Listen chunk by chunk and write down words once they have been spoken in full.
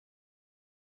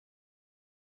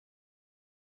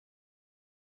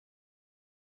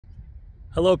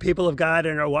Hello, people of God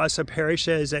in our Wausau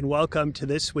parishes, and welcome to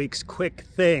this week's Quick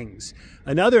Things.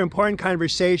 Another important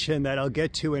conversation that I'll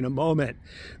get to in a moment.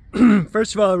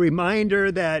 First of all, a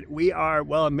reminder that we are,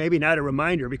 well, maybe not a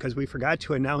reminder because we forgot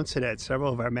to announce it at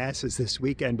several of our masses this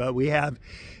weekend, but we have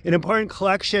an important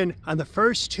collection on the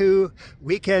first two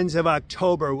weekends of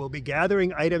October. We'll be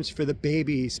gathering items for the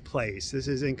Babies Place. This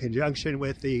is in conjunction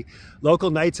with the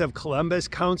local Knights of Columbus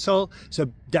Council. So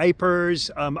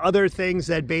diapers, other things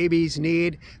that babies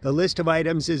need. The list of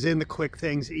items is in the Quick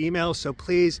Things email, so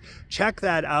please check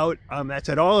that out. That's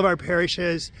at all of our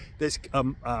parishes this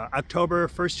October,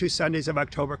 first two Sundays of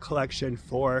October collection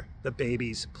for the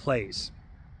Babies Place.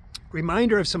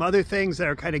 Reminder of some other things that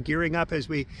are kind of gearing up as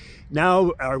we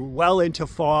now are well into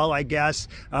fall, I guess.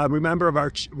 Reminder of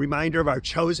our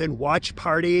chosen watch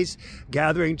parties,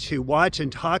 gathering to watch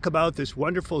and talk about this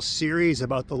wonderful series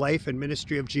about the life and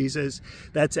ministry of Jesus.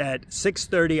 That's at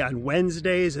 6:30 on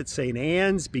Wednesdays at St.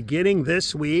 Anne's, beginning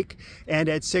this week, and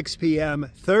at 6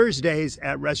 p.m. Thursdays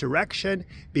at Resurrection,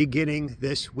 beginning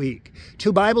this week.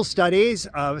 Two Bible studies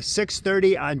of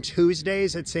 6:30 on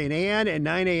Tuesdays at St. Anne and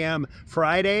 9 a.m.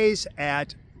 Fridays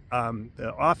at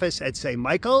the office at St.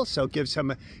 Michael, so give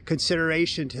some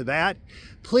consideration to that.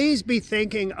 Please be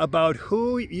thinking about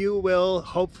who you will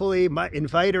hopefully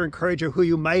invite or encourage, or who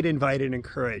you might invite and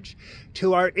encourage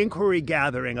to our inquiry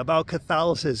gathering about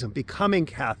Catholicism, becoming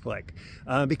Catholic,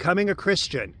 becoming a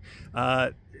Christian.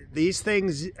 These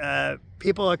things,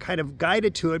 people are kind of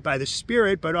guided to it by the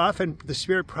Spirit, but often the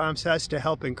Spirit prompts us to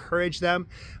help encourage them,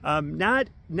 not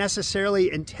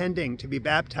necessarily intending to be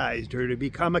baptized or to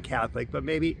become a Catholic, but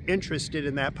maybe interested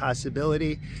in that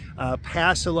possibility.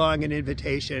 Pass along an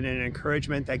invitation and an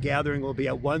encouragement. That gathering will be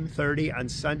at 1:30 on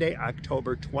Sunday,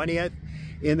 October 20th.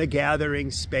 In the gathering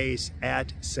space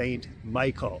at St.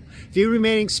 Michael. Few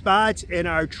remaining spots in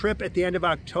our trip at the end of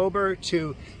October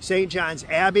to St. John's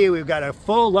Abbey. We've got a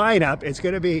full lineup. It's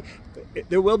going to be,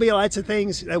 there will be lots of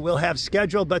things that we'll have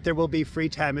scheduled, but there will be free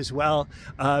time as well.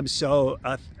 So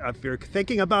if you're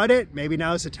thinking about it, maybe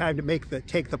now is the time to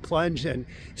take the plunge and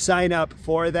sign up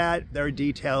for that. There are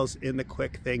details in the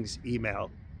Quick Things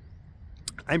email.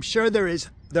 I'm sure there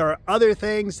are other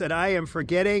things that I am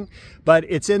forgetting, but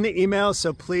it's in the email,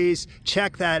 so please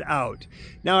check that out.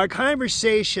 Now, our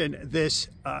conversation this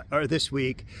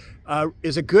week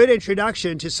is a good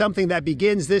introduction to something that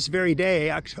begins this very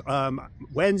day,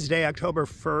 Wednesday, October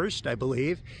 1st, I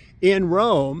believe, in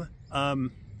Rome.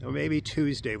 Or maybe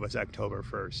Tuesday was October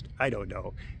 1st. I don't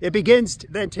know. It begins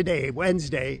then today,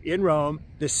 Wednesday, in Rome,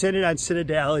 the Synod on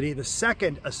Synodality, the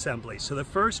second assembly. So the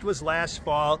first was last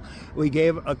fall. We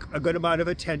gave a good amount of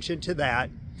attention to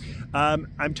that.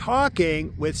 I'm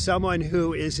talking with someone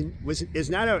who is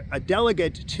not a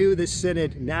delegate to the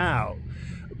Synod now,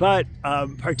 but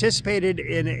participated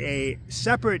in a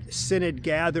separate Synod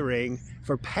gathering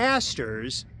for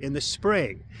pastors in the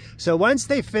spring. So once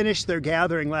they finished their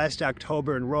gathering last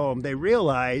October in Rome, they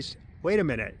realized, wait a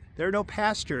minute, there are no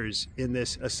pastors in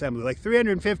this assembly. Like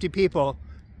 350 people,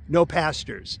 no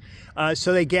pastors.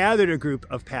 So they gathered a group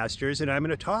of pastors, and I'm going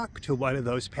to talk to one of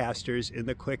those pastors in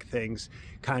the Quick Things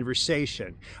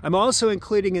conversation. I'm also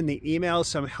including in the email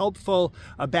some helpful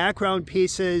background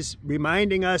pieces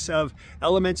reminding us of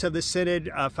elements of the Synod.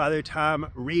 Father Tom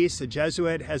Reese, a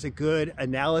Jesuit, has a good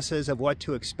analysis of what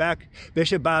to expect.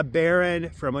 Bishop Bob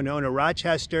Barron from Winona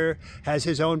Rochester has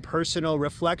his own personal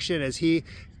reflection as he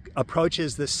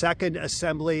approaches the second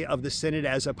assembly of the Synod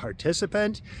as a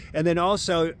participant. And then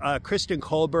also Kristen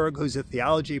Kohlberg, who's a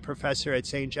theology professor at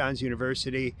St. John's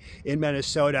University in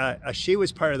Minnesota. She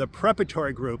was part of the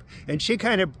preparatory group, and she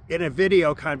kind of, in a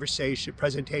video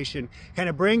presentation, kind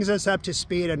of brings us up to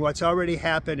speed on what's already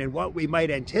happened and what we might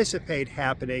anticipate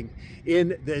happening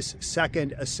in this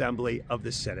second assembly of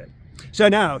the Synod. So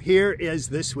now, here is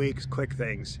this week's Quick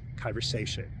Things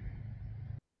conversation.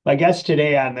 My guest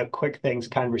today on the Quick Things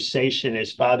conversation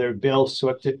is Father Bill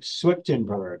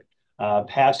Swichtenberg,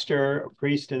 pastor,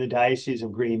 priest in the Diocese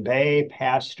of Green Bay,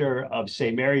 pastor of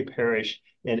St. Mary Parish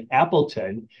in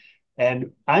Appleton.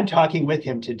 And I'm talking with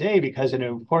him today because of an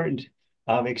important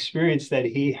experience that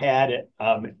he had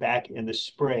back in the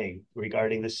spring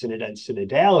regarding the Synod on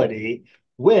Synodality,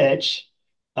 which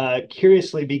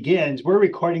curiously begins, we're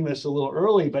recording this a little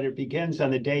early, but it begins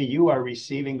on the day you are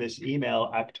receiving this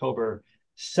email, October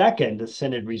 2nd. The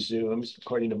Synod resumes,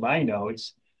 according to my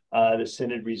notes, the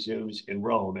Synod resumes in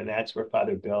Rome, and that's where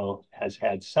Father Bill has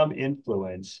had some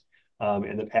influence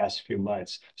in the past few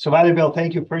months. So Father Bill,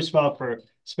 thank you, first of all, for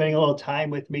spending a little time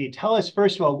with me. Tell us,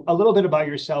 first of all, a little bit about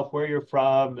yourself, where you're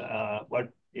from,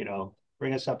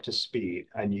 bring us up to speed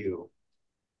on you.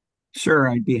 Sure,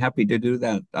 I'd be happy to do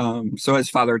that. So as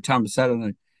Father Tom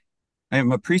said, I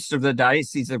am a priest of the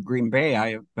Diocese of Green Bay.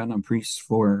 I have been a priest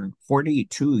for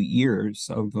 42 years.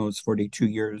 Of those 42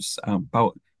 years,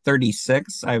 about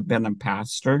 36, I've been a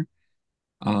pastor.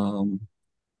 Um,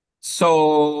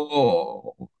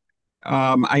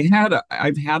 I've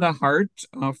had a heart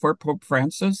for Pope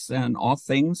Francis and all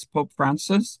things Pope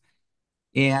Francis,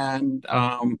 and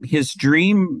his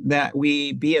dream that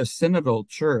we be a synodal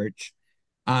church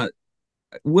uh,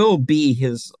 will be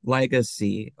his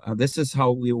legacy. This is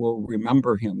how we will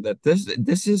remember him. That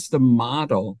this is the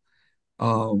model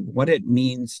of what it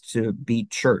means to be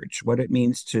church, what it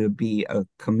means to be a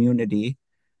community,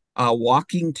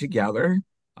 walking together,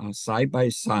 side by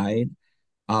side,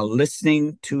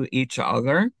 listening to each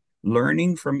other,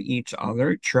 learning from each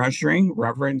other, treasuring,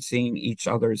 reverencing each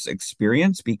other's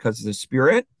experience, because the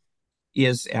Spirit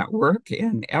is at work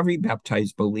in every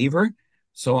baptized believer.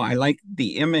 So I like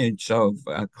the image of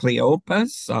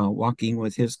Cleopas walking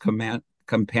with his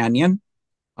companion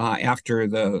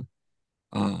after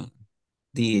uh,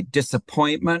 the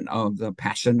disappointment of the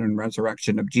passion and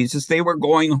resurrection of Jesus. They were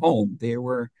going home. They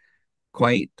were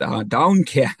quite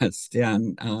downcast,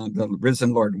 and the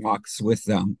risen Lord walks with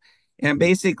them and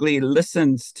basically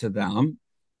listens to them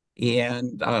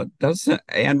and doesn't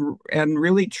and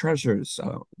really treasures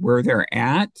where they're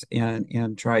at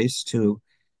and tries to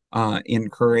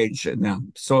encourage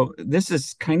them. So this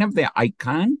is kind of the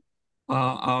icon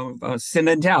of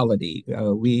synodality.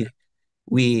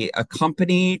 We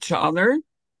accompany each other.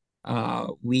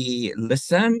 We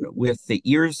listen with the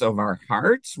ears of our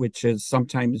hearts, which is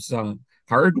sometimes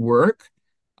hard work,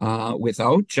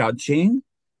 without judging,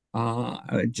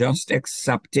 just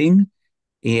accepting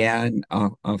and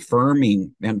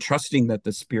affirming and trusting that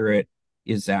the Spirit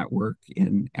is at work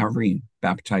in every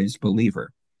baptized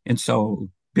believer. And so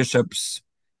bishops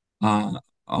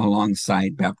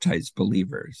alongside baptized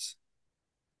believers.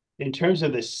 In terms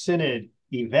of the synod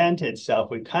event itself,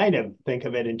 we kind of think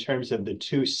of it in terms of the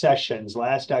two sessions,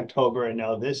 last October and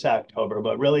now this October.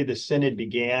 But really, the synod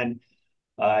began,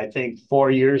 I think, 4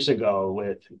 years ago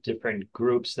with different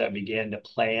groups that began to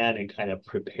plan and kind of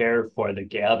prepare for the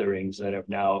gatherings that have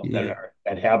now Yeah.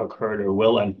 that have occurred or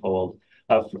will unfold.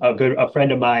 A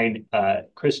friend of mine,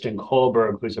 Kristen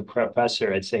Kohlberg, who's a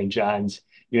professor at St. John's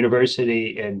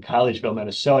University in Collegeville,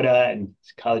 Minnesota, and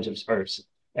College of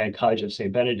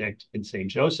St. Benedict in St.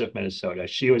 Joseph, Minnesota.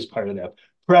 She was part of the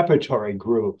preparatory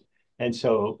group. And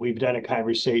so we've done a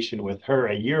conversation with her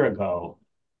a year ago.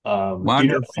 Do you know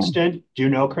Wonderful. Kristen? Do you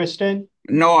know Kristen?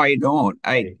 No, I don't.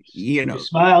 You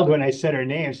smiled when I said her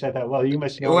name, so I thought, well, you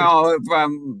must know her. Well,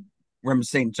 from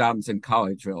St. John's in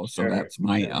Collegeville, so Sure, that's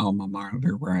my sure. alma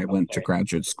mater where I went to Okay.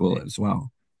 graduate school as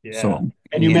well. Yeah. So,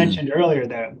 And you yeah, mentioned earlier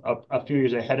that a few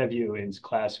years ahead of you in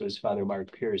class was Father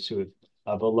Mark Pierce, who is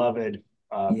a beloved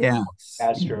uh, yes,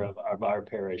 pastor of our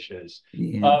parishes.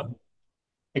 yeah, Uh,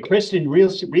 And Kristen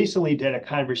recently did a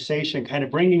conversation kind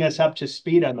of bringing us up to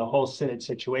speed on the whole Synod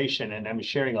situation. And I'm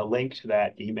sharing a link to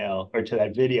that email or to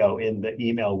that video in the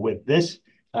email with this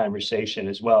conversation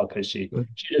as well, because good.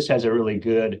 she just has a really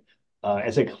good,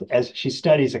 as she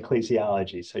studies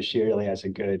ecclesiology. So she really has a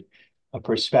good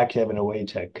perspective and a way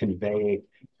to convey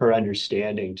her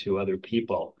understanding to other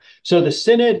people. So the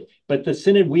Synod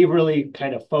we really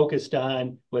kind of focused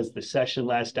on was the session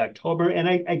last October. And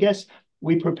I guess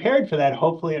we prepared for that,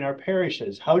 hopefully, in our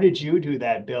parishes. How did you do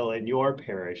that, Bill, in your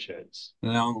parishes?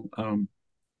 Well,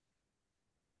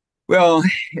 well,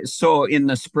 so in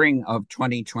the spring of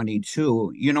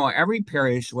 2022, every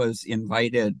parish was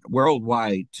invited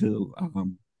worldwide to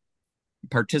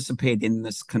participate in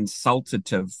this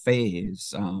consultative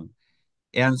phase.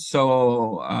 And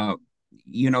so,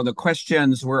 the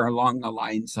questions were along the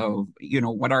lines of,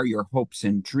 what are your hopes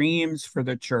and dreams for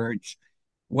the church?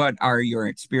 What are your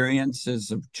experiences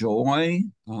of joy?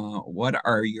 What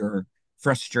are your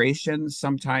frustrations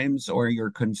sometimes or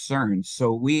your concerns?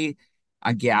 So we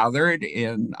gathered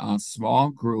in small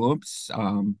groups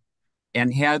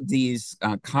and had these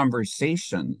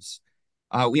conversations.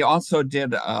 We also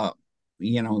did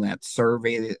that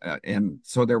survey, and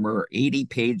so there were 80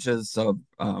 pages of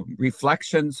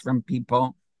reflections from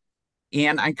people,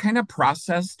 and I kind of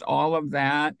processed all of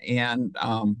that and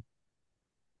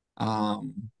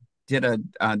um, did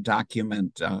a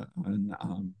document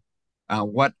on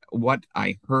what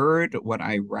I heard, what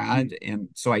I read, and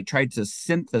so I tried to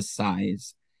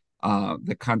synthesize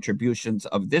the contributions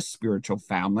of this spiritual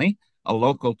family, a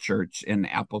local church in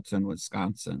Appleton,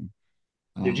 Wisconsin.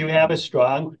 Did you Um, have a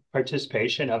strong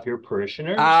participation of your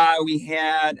parishioners? we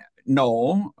had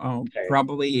no, Okay.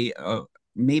 probably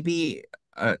maybe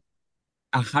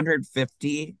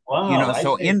 150. Wow, I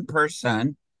So think, in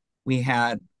person we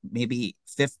had maybe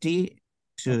 50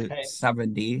 to Okay.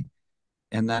 70,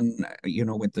 and then,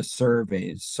 with the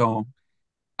surveys. So,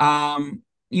 um,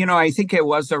 I think it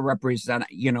was a represent,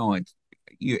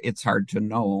 it's hard to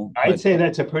know, I'd but say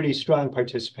that's a pretty strong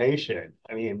participation.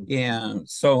 I mean, yeah.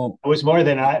 So, it was more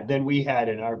than we had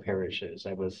in our parishes.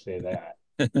 I will say that.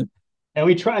 And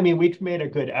we try. I mean, we made a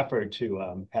good effort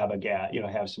to have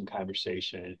have some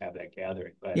conversation and have that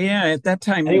gathering. But yeah, at that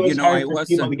I think time, it was I hard for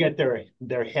people to wasn't, get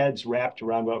their heads wrapped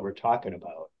around what we're talking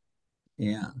about.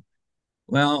 yeah.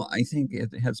 Well, I think it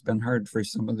has been hard for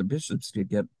some of the bishops to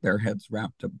get their heads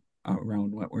wrapped up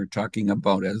around what we're talking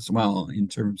about as well in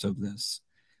terms of this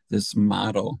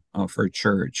model for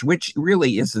church, which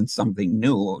really isn't something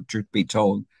new, truth be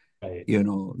told. Right.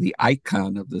 The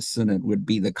icon of the synod would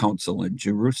be the Council in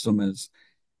Jerusalem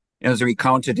as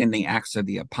recounted in the Acts of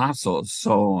the Apostles.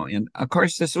 So, and of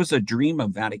course, this was a dream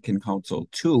of Vatican Council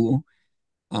II,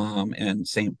 and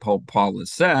St. Pope Paul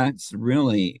VI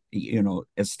really,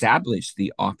 established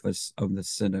the office of the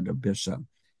Synod of Bishop.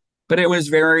 But it was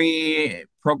very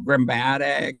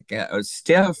programmatic,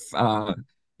 stiff.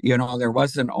 There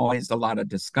wasn't always a lot of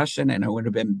discussion, and it would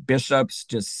have been bishops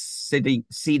just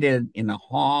seated in a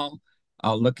hall,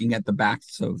 looking at the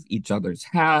backs of each other's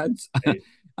heads. Right.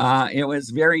 It was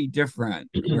very different.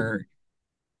 Where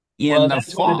in Well, the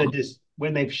that's one of the fall,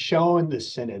 when they've shown the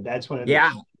synod, that's one of the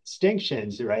yeah, key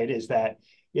distinctions, right? Is that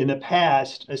in the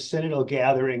past, a synodal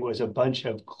gathering was a bunch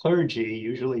of clergy,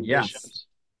 usually yes, bishops,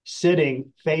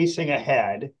 sitting facing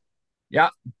ahead, yeah,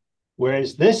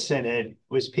 whereas this synod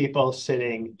was people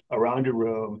sitting around a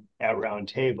room at round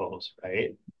tables,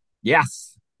 right?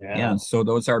 yes, Yeah. yeah. So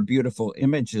those are beautiful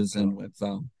images, and with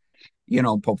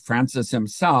Pope Francis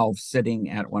himself sitting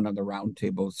at one of the round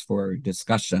tables for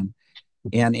discussion.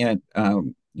 And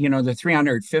the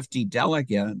 350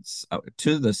 delegates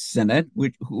to the Synod,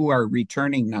 who are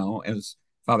returning now, as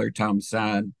Father Tom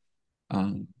said,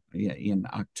 in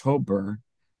October.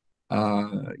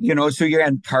 So you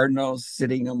had cardinals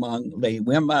sitting among lay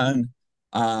women.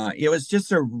 It was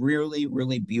just a really,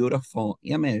 really beautiful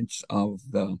image of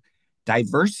the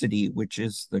diversity, which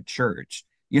is the church.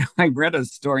 I read a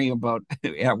story about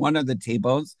at one of the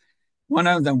tables, one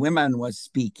of the women was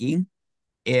speaking,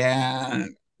 and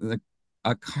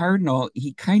a cardinal,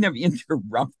 he kind of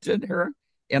interrupted her,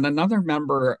 and another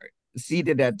member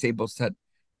seated at table said,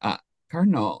 uh,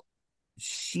 Cardinal,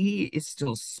 she is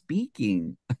still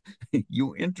speaking.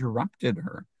 You interrupted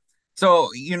her. So,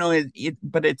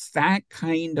 but it's that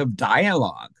kind of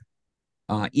dialogue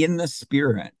in the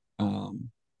spirit,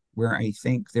 where I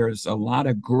think there's a lot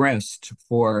of grist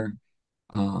for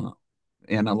uh,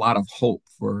 and a lot of hope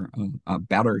for a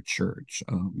better church,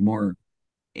 a more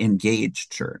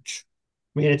engaged church.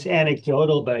 I mean, it's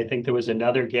anecdotal, but I think there was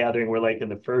another gathering where, like, in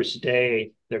the first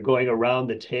day, they're going around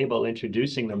the table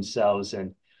introducing themselves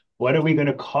and what are we going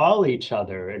to call each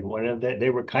other? And they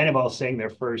were kind of all saying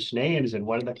their first names, and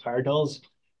one of the cardinals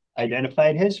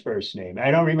identified his first name.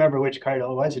 I don't remember which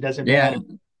cardinal it was. It doesn't Yeah. matter.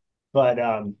 But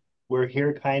we're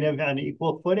here kind of on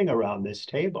equal footing around this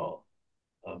table.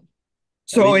 Um, at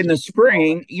So in least, the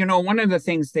spring, one of the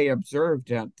things they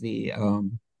observed at the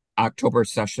October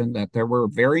session that there were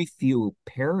very few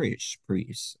parish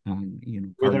priests.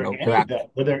 Cardinal Grech.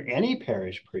 were there any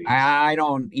parish priests? I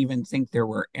don't even think there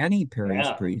were any parish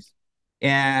Yeah. priests.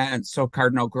 And so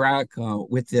Cardinal Grech,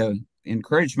 with the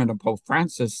encouragement of Pope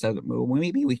Francis, said, well,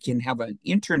 maybe we can have an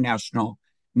international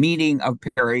meeting of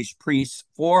parish priests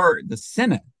for the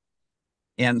synod.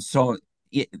 And so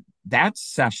that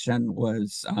session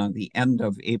was the end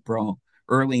of April,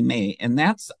 early May. And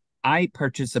I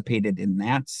participated in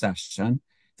that session.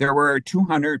 There were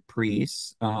 200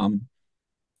 priests. And,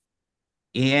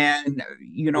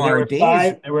 our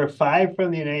days, There were five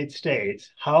from the United States.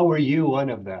 How were you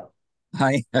one of them?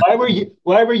 I,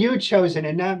 Why were you chosen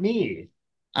and not me?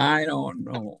 I don't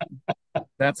know.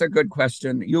 That's a good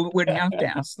question. You would have to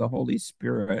ask the Holy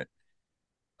Spirit.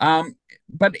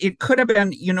 But it could have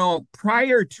been,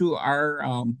 prior to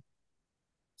our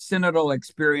synodal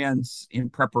experience in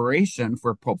preparation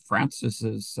for Pope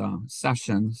Francis's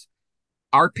sessions,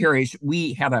 our parish,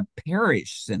 we had a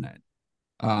parish synod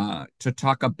to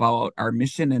talk about our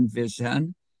mission and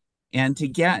vision and to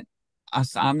get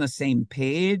us on the same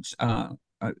page,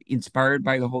 inspired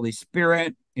by the Holy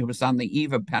Spirit. It was on the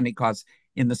eve of Pentecost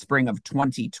in the spring of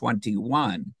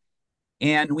 2021.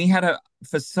 And we had a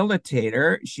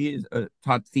facilitator. She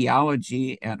taught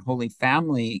theology at Holy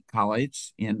Family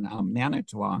College in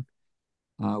Manitowoc,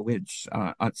 which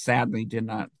sadly did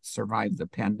not survive the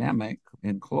pandemic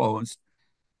and closed.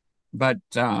 But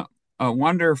a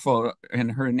wonderful,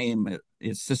 and her name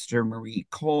is Sister Marie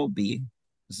Colby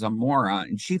Zamora,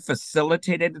 and she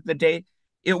facilitated the day.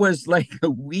 it was like a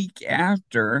week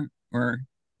after, or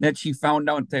that she found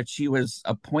out that she was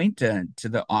appointed to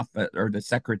the office or the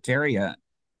secretariat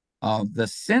of the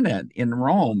Synod in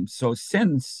Rome. So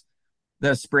since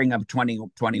the spring of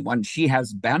 2021, she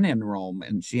has been in Rome,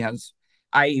 and she has.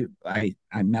 I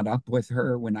met up with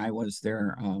her when I was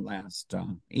there last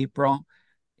April,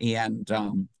 and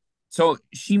so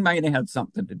she might have had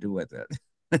something to do with it.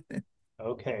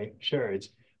 Okay, sure. It's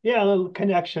yeah, little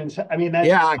connections. I mean, that's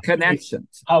Yeah,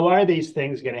 connections. how are these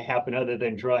things going to happen other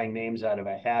than drawing names out of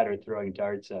a hat or throwing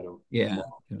darts at a Yeah.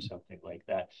 wall or something like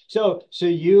that? So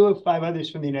you, five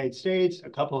others from the United States, a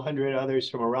couple hundred others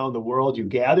from around the world, you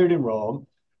gathered in Rome.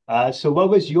 So what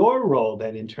was your role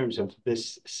then in terms of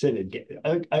this synod,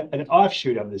 an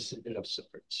offshoot of the synod of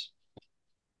sorts?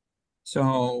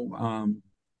 So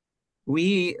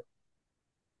we,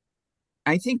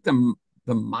 I think the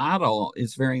model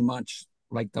is very much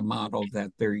like the model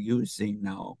that they're using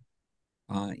now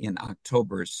in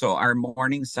October. So our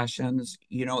morning sessions,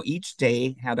 each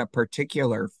day had a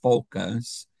particular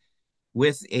focus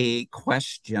with a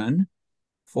question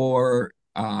for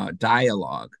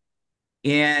dialogue.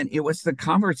 And it was the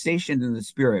conversation in the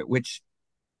spirit, which,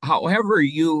 however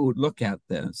you look at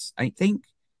this, I think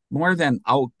more than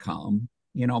outcome,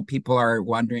 people are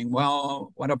wondering,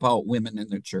 well, what about women in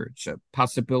the church? A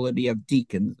possibility of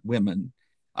deacon women.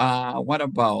 What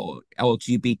about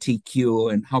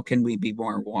LGBTQ, and how can we be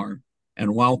more warm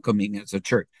and welcoming as a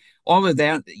church? All of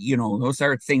that, those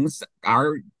are things,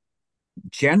 are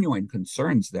genuine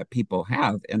concerns that people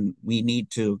have, and we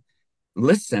need to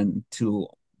listen to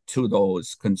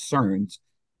those concerns.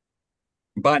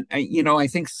 But I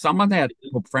think some of that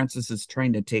Pope Francis is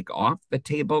trying to take off the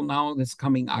table now this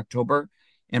coming October,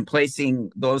 and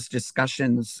placing those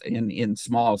discussions in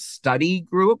small study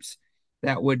groups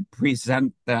that would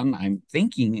present them, I'm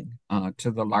thinking,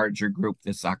 to the larger group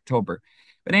this October.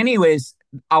 But anyways,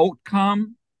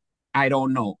 outcome, I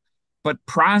don't know. But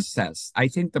process, I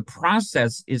think the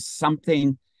process is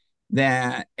something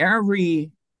that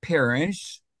every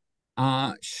parish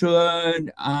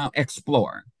should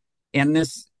explore. And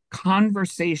this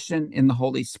conversation in the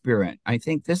Holy Spirit, I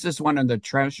think this is one of the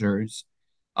treasures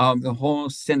of the whole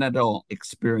synodal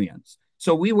experience.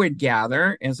 So we would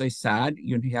gather, as I said,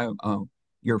 you'd have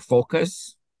your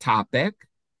focus topic.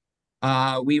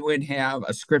 We would have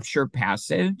a scripture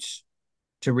passage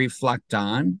to reflect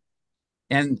on,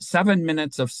 and 7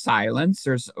 minutes of silence.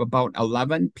 There's about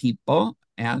 11 people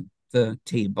at the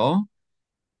table,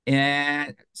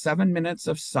 and 7 minutes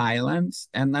of silence,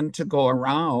 and then to go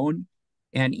around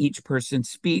and each person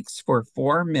speaks for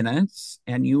 4 minutes,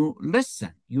 and you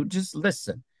listen. You just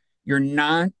listen. You're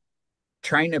not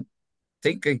trying to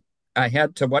think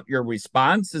ahead to what your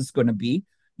response is going to be.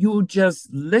 You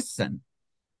just listen.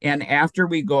 And after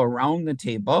we go around the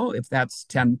table, if that's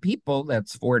 10 people,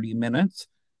 that's 40 minutes,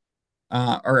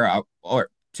 or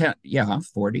 10, yeah,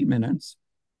 40 minutes.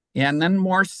 And then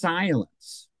more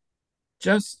silence.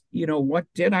 Just, what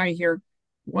did I hear?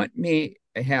 What may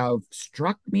have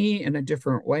struck me in a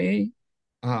different way?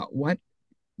 What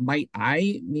might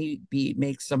I maybe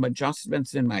make some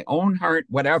adjustments in my own heart,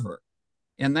 whatever.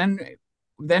 And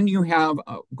then you have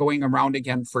going around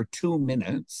again for 2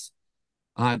 minutes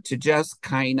to just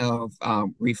kind of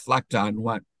reflect on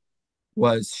what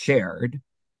was shared.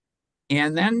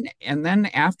 And then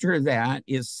after that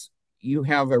is you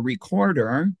have a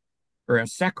recorder or a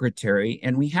secretary,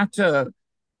 and we have to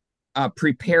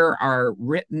prepare our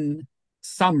written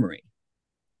summary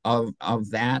of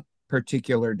that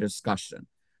particular discussion.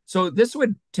 So this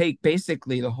would take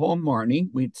basically the whole morning.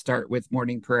 We'd start with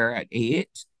morning prayer at 8,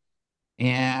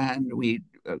 and we'd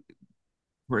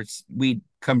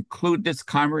conclude this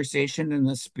conversation in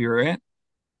the spirit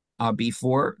right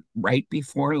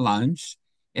before lunch,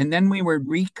 and then we would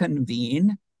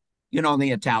reconvene.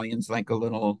 The Italians like a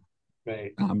little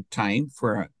Right. time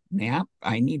for a nap.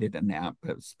 I needed a nap.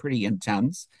 It was pretty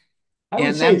intense. I would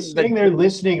And say then sitting there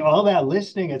listening, all that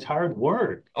listening, it's hard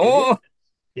work. It is. oh,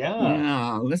 Yeah.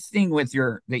 yeah, listening with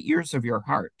the ears of your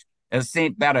heart, as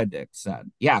Saint Benedict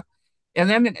said. Yeah. And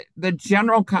then the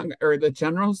general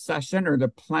session, or the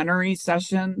plenary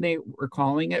session, they were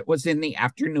calling it, was in the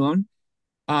afternoon,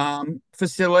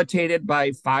 facilitated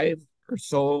by 5 or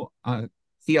so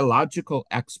theological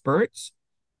experts,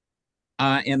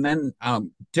 and then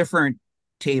different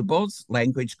tables,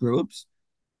 language groups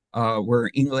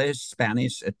were English,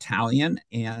 Spanish, Italian,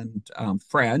 and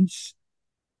French.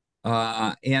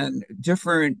 And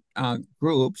different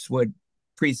groups would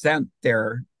present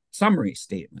their summary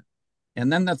statement.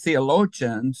 And then the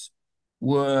theologians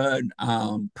would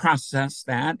process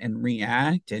that and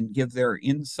react and give their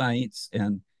insights,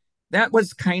 and that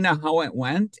was kind of how it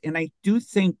went. And I do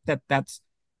think that that's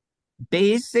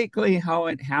basically how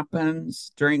it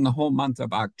happens during the whole month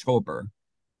of October.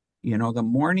 The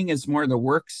morning is more the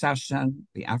work session,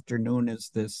 the afternoon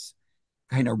is this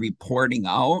kind of reporting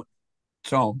out.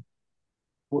 So,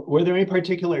 Were there any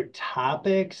particular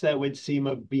topics that would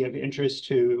be of interest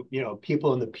to,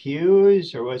 people in the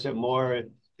pews, or was it more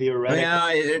theoretical?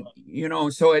 yeah,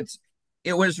 so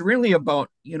it was really about,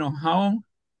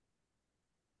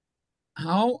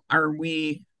 how are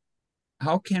we,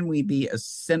 how can we be a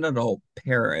synodal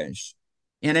parish?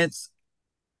 And it's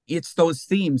those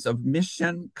themes of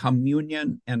mission,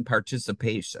 communion, and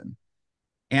participation.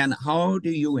 And how do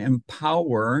you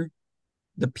empower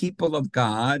the people of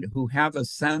God who have a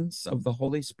sense of the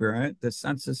Holy Spirit, the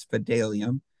sensus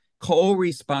fidelium,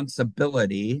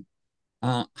 co-responsibility?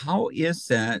 How is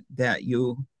it that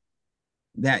you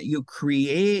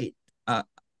create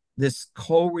this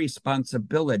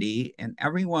co-responsibility and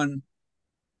everyone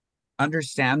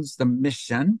understands the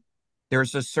mission?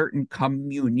 There's a certain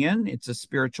communion. It's a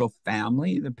spiritual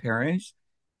family, the parish.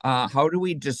 How do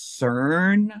we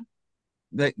discern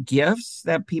the gifts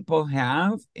that people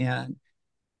have and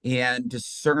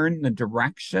discern the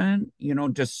direction?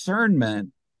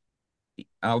 Discernment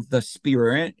of the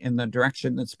spirit and the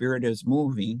direction the spirit is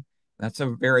moving. That's a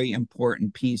very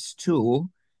important piece too.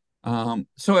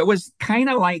 So it was kind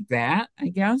of like that, I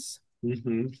guess.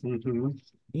 Hmm. Hmm.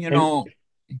 You And know,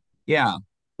 yeah,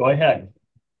 go ahead.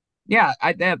 yeah.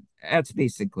 That's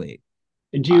basically.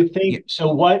 Do you Yeah. think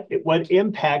so? What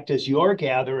impact does your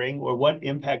gathering, or what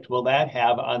impact will that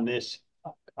have on this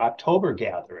October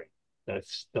gathering?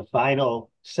 That's the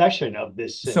final session of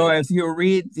this So synod. if you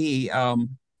read the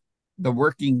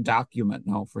working document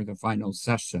now for the final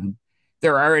session,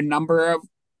 there are a number of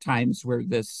times where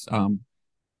this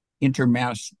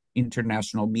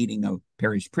international meeting of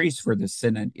parish priests for the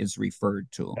synod is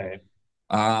referred to. Okay.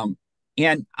 Um,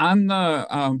 and on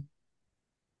the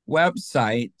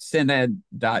website,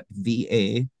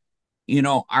 synod.va,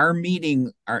 our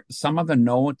meeting, some of the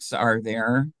notes are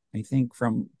there, I think,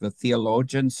 from the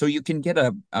theologians. So you can get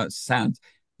a sense.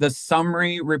 The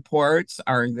summary reports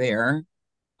are there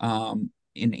in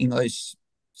English,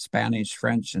 Spanish,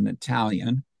 French, and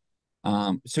Italian.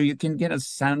 So you can get a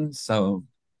sense of,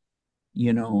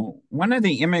 one of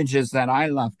the images that I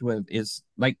left with is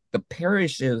like the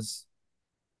parish is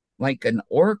like an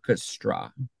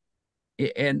orchestra,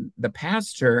 and the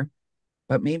pastor,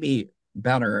 but maybe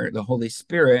better, the Holy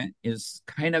Spirit is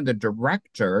kind of the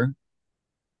director.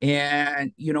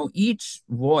 And, each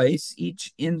voice,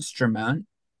 each instrument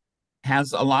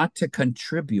has a lot to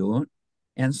contribute.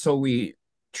 And so we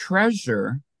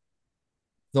treasure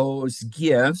those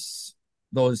gifts,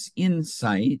 those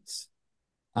insights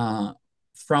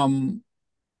from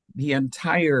the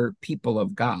entire people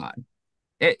of God.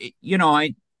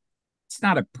 It's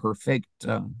not a perfect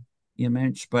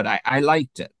image, but I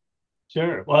liked it.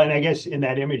 Sure. Well, and I guess in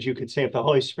that image, you could say if the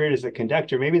Holy Spirit is the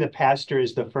conductor, maybe the pastor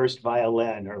is the first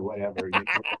violin or whatever,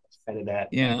 kind of that.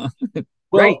 Yeah,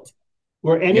 right. Well,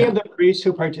 were any Yeah. of the priests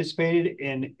who participated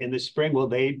in the spring, were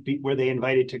they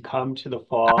invited to come to the I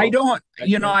fall don't,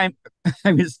 session?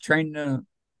 I was trying to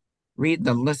read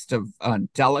the list of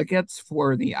delegates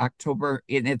for the October,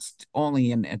 and it's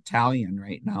only in Italian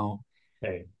right now.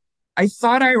 Okay. I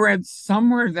thought I read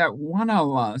somewhere that one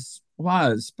of us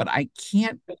was, but I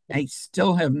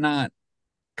still have not,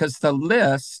 because the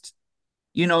list,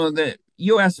 the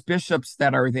U.S. bishops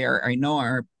that are there, I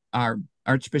know are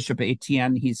Archbishop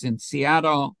Etienne, he's in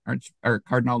Seattle, or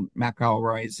Cardinal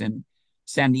McElroy's in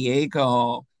San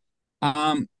Diego.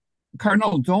 Um,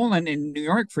 Cardinal Dolan in New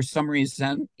York, for some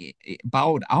reason,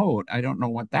 bowed out. I don't know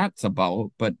what that's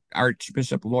about, but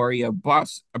Archbishop Laurie of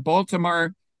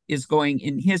Baltimore is going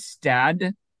in his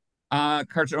stead.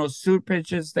 Cardinal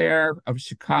Supich is there of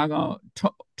Chicago.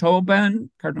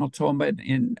 Cardinal Tobin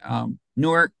in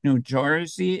Newark, New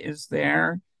Jersey is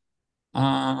there.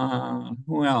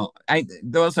 Who else?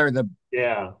 Those are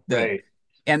Yeah, the, right.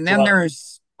 and then Well,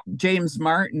 there's James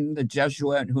Martin, the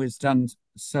Jesuit, who has done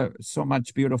so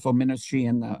much beautiful ministry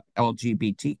in the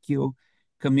LGBTQ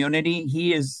community.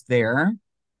 He is there,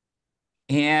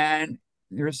 and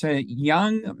there's a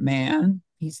young man.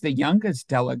 He's the youngest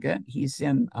delegate. He's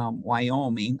in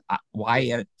Wyoming.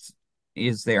 Wyatt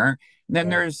is there. And then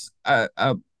right, there's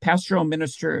a pastoral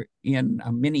minister in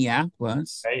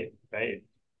Minneapolis. right, right.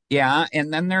 Yeah,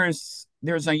 and then there's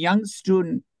a young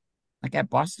student like at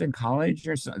Boston College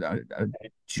or so,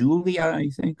 Julia, I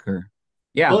think, or Well,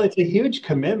 yeah. it's a huge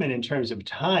commitment in terms of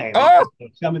time. And Oh,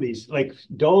 some of these, like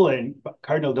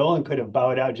Cardinal Dolan could have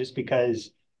bowed out just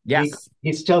because Yes.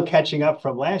 he's still catching up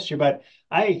from last year, but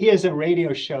he has a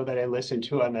radio show that I listen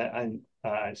to on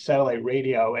satellite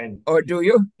radio, and Or do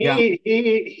you? Yeah.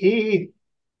 he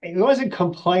wasn't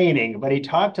complaining, but he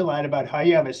talked a lot about how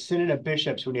you have a synod of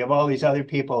bishops when you have all these other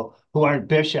people who aren't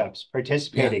bishops Yeah.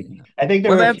 participating. I think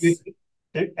there Well, were a few.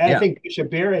 that's I yeah. think Bishop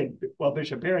Barron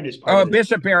is part Oh, of this,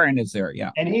 Bishop Aaron is there.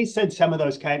 Yeah. and he said made some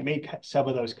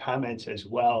of those comments as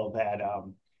well that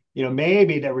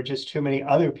maybe there were just too many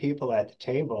other people at the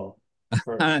table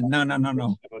No, no, no, for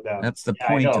no. some of them. That's the Yeah, I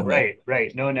point know, of it.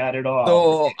 right. No, not at all.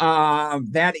 So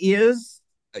that is,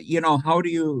 how do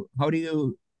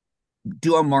you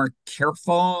do a more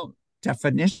careful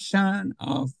definition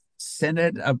of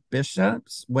synod of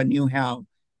bishops when you have,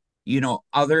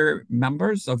 other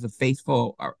members of the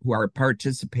faithful who are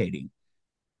participating?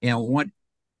 And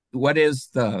what is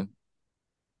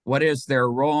their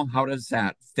role? How does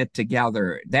that fit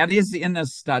together? That is in a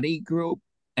study group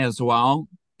as well.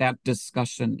 That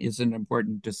discussion is an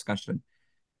important discussion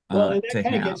Well, and that to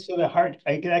kind of have. gets to the heart.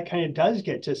 That kind of does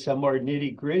get to some more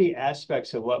nitty-gritty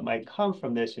aspects of what might come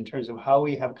from this in terms of how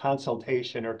we have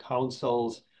consultation or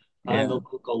councils on Yeah. the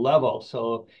local level.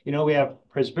 So, we have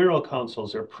presbyteral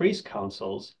councils or priest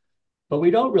councils, but we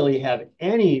don't really have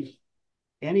any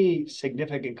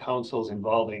significant councils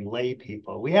involving lay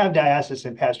people. We have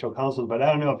diocesan pastoral councils, but I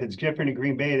don't know if it's different in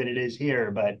Green Bay than it is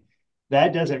here, but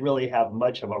that doesn't really have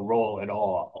much of a role at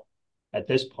all at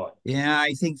this point. Yeah,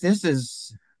 I think this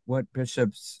is what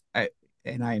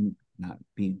and I'm not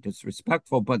being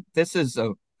disrespectful, but this is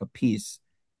a piece.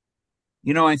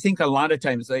 I think a lot of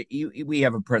times we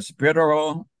have a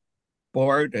presbyteral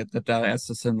board at the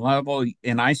diocesan level,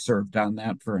 and I served on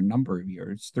that for a number of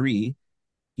years, three.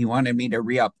 He wanted me to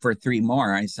re up for three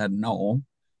more. I said no.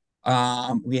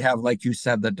 We have, like you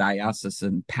said, the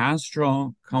diocesan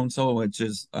pastoral council, which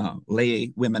is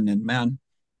lay women and men.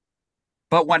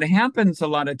 But what happens a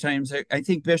lot of times, I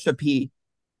think Bishop,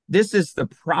 this is the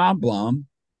problem.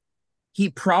 He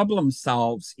problem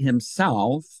solves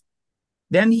himself.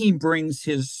 Then he brings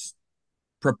his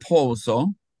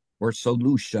proposal or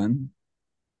solution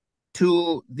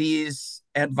to these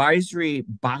advisory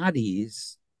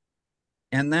bodies.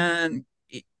 And then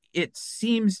it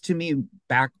seems to me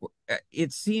Yeah.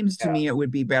 it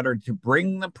would be better to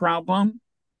bring the problem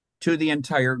to the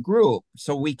entire group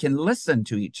so we can listen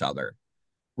to each other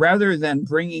rather than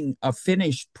bringing a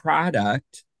finished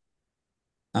product.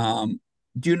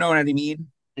 Do you know what I mean?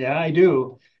 Yeah, I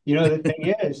do. The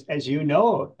thing is, as you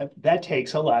know, that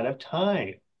takes a lot of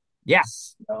time.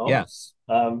 Yes. You know? Yes.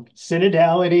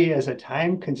 Synodality is a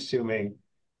time-consuming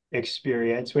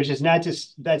experience, which is not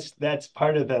just that's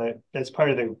part of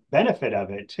the benefit of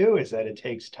it too, is that it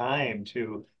takes time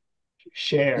to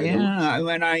share, to Yeah. listen,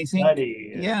 And I think,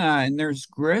 study, and yeah, and there's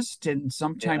grist and yeah,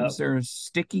 sometimes there's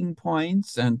sticking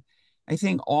points. And I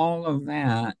think all of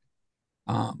that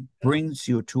yeah, brings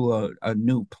you to a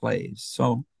new place.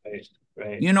 So, right,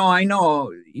 right. I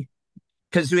know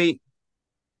because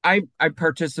I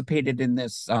participated in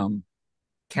this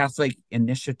Catholic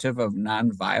Initiative of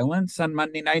Nonviolence on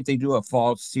Monday night. They do a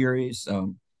fall series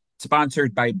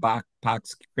sponsored by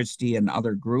Pax Christi and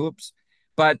other groups.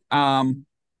 But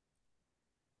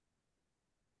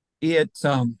it's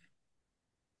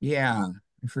yeah,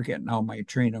 I forget now my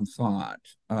train of thought.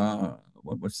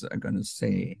 What was I going to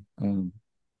say?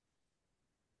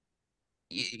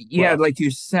 Yeah, Well, like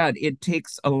you said, it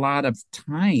takes a lot of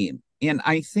time, and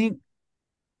I think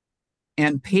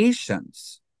and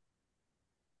patience.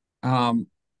 Um,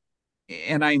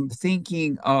 and I'm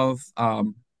thinking of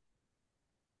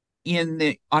in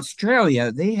the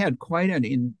Australia, they had quite an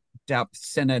in-depth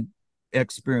synod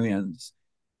experience.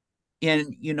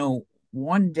 And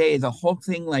one day the whole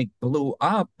thing like blew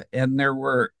up, and there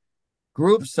were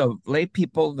groups of lay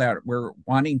people that were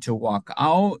wanting to walk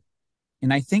out.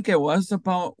 And I think it was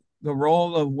about the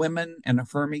role of women and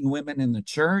affirming women in the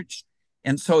church.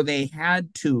 And so they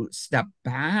had to step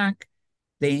back.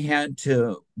 They had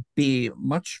to be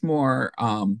much more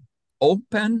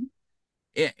open.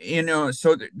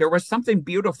 So there was something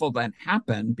beautiful that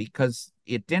happened because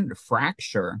it didn't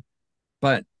fracture,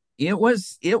 but it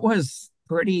was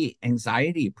pretty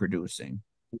anxiety producing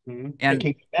it and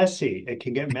can get messy. It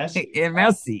can get messy.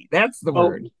 messy. That's the Oh,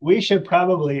 word. we should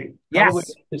probably Yes.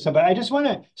 get to some, but I just want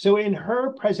to. So in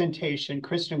her presentation,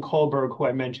 Kristen Kohlberg, who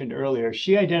I mentioned earlier,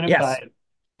 she Yes. identified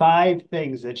 5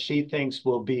 things that she thinks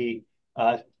will be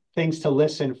things to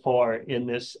listen for in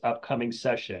this upcoming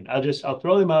session. I'll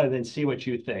throw them out and then see what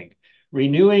you think.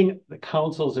 Renewing the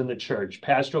councils in the church,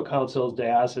 pastoral councils,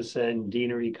 diocesan,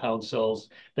 deanery councils,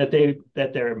 that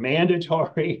they're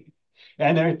mandatory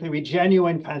and there to be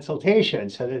genuine consultation,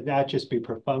 so that not just be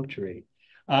perfunctory.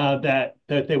 that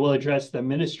they will address the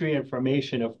ministry and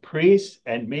formation of priests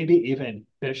and maybe even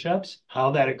bishops,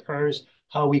 how that occurs,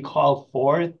 how we call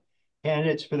forth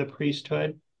candidates for the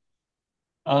priesthood.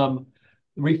 Um,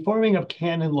 Reforming of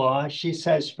canon law, she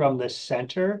says from the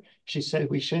center, she said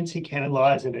we shouldn't see canon law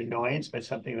as an annoyance, but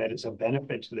something that is a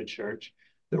benefit to the church.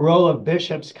 The role of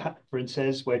bishops'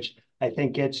 conferences, which I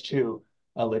think gets to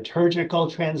liturgical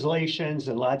translations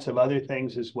and lots of other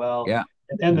things as well. Yeah.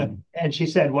 And she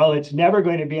said, well, it's never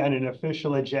going to be on an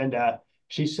official agenda.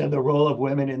 She said the role of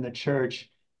women in the church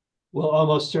will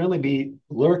almost certainly be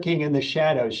lurking in the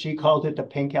shadows. She called it the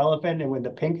pink elephant. And when the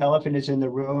pink elephant is in the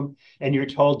room and you're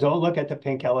told, don't look at the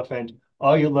pink elephant,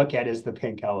 all you look at is the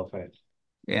pink elephant.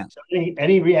 Yeah. So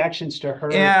any reactions to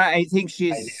her Yeah, I think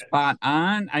she's idea? spot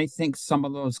on. I think some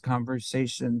of those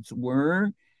conversations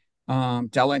were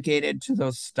delegated to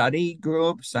those study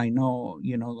groups. I know,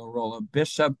 the role of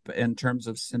bishop in terms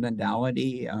of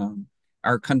synodality,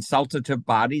 our consultative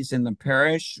bodies in the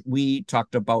parish. We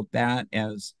talked about that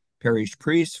as parish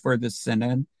priests for the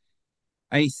synod.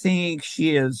 I think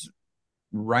she is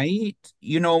right.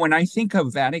 When I think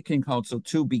of Vatican Council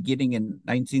II beginning in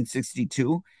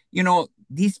 1962,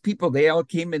 these people, they all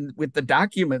came in with the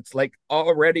documents like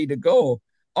all ready to go.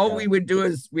 All Yeah. we would do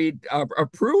is we'd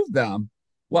approve them.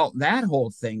 Well, that whole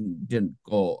thing didn't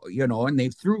go, and they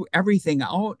threw everything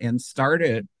out and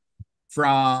started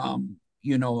from,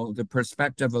 the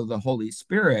perspective of the Holy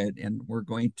Spirit. And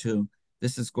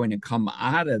this is going to come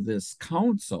out of this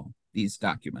council, these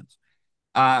documents.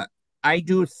 I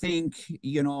do think,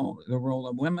 the role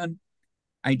of women.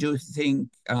 I do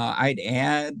think I'd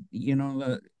add,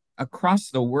 across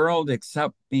the world,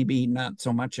 except maybe not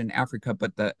so much in Africa,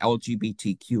 but the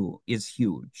LGBTQ is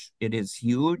huge. It is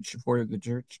huge for the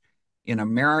church. In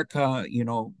America,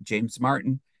 James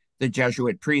Martin, the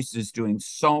Jesuit priest, is doing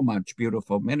so much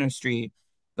beautiful ministry.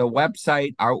 The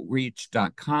website,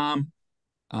 outreach.com,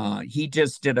 he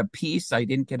just did a piece. I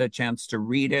didn't get a chance to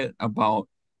read it about,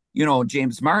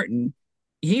 James Martin.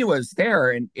 He was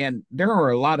there, and there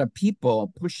were a lot of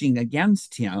people pushing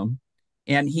against him.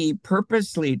 And he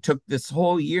purposely took this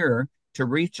whole year to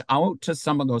reach out to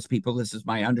some of those people. This is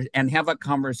and have a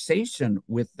conversation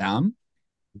with them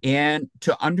and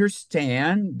to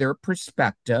understand their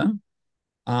perspective,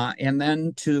 and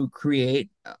then to create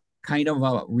kind of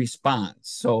a response.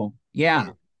 So,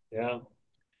 yeah, Yeah.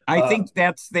 I Uh, think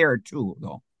that's there too,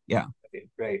 though. Yeah.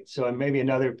 Right. So maybe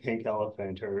another pink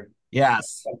elephant or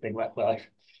Yes. something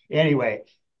like. Anyway,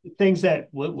 things that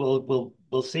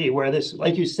we'll see where this,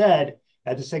 like you said,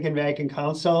 at the Second Vatican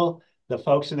Council, the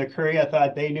folks in the Curia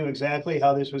thought they knew exactly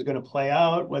how this was going to play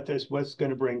out, what this was going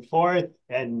to bring forth,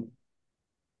 and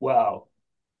wow,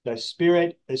 the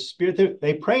Spirit,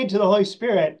 they prayed to the Holy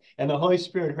Spirit, and the Holy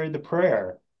Spirit heard the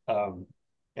prayer, and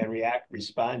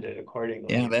responded Yeah,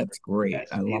 accordingly. that's great.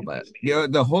 That's I love it.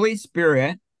 neat. The Holy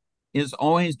Spirit is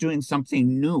always doing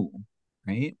something new,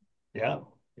 right? Yeah,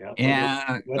 yeah.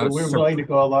 And Whether we're willing to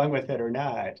go along with it or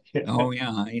not. oh yeah,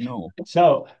 I know.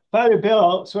 So, Father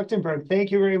Bill Swichtenberg,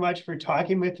 thank you very much for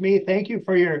talking with me. Thank you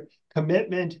for your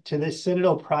commitment to this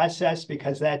synodal process,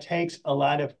 because that takes a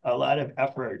lot of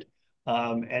effort,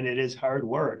 and it is hard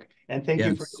work. And thank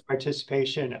you for Yes. your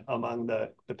participation among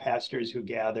the pastors who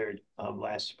gathered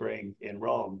last spring in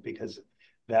Rome, because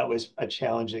that was a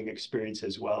challenging experience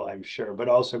as well, I'm sure, but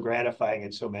also gratifying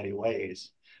in so many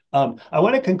ways. I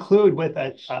want to conclude with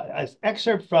an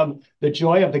excerpt from The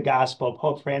Joy of the Gospel,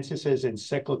 Pope Francis's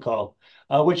encyclical,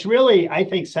 which really, I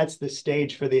think, sets the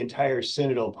stage for the entire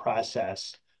synodal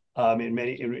process,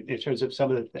 in terms of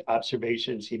some of the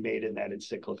observations he made in that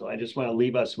encyclical. I just want to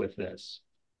leave us with this.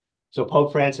 So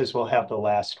Pope Francis will have the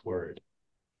last word.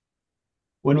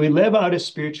 When we live out a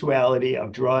spirituality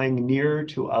of drawing nearer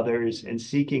to others and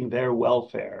seeking their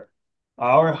welfare,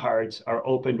 our hearts are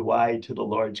opened wide to the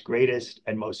Lord's greatest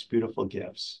and most beautiful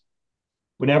gifts.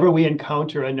 Whenever we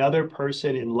encounter another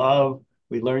person in love,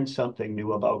 we learn something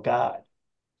new about God.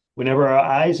 Whenever our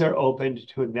eyes are opened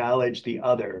to acknowledge the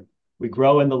other, we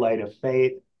grow in the light of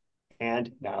faith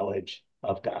and knowledge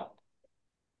of God.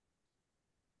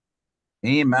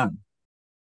 Amen.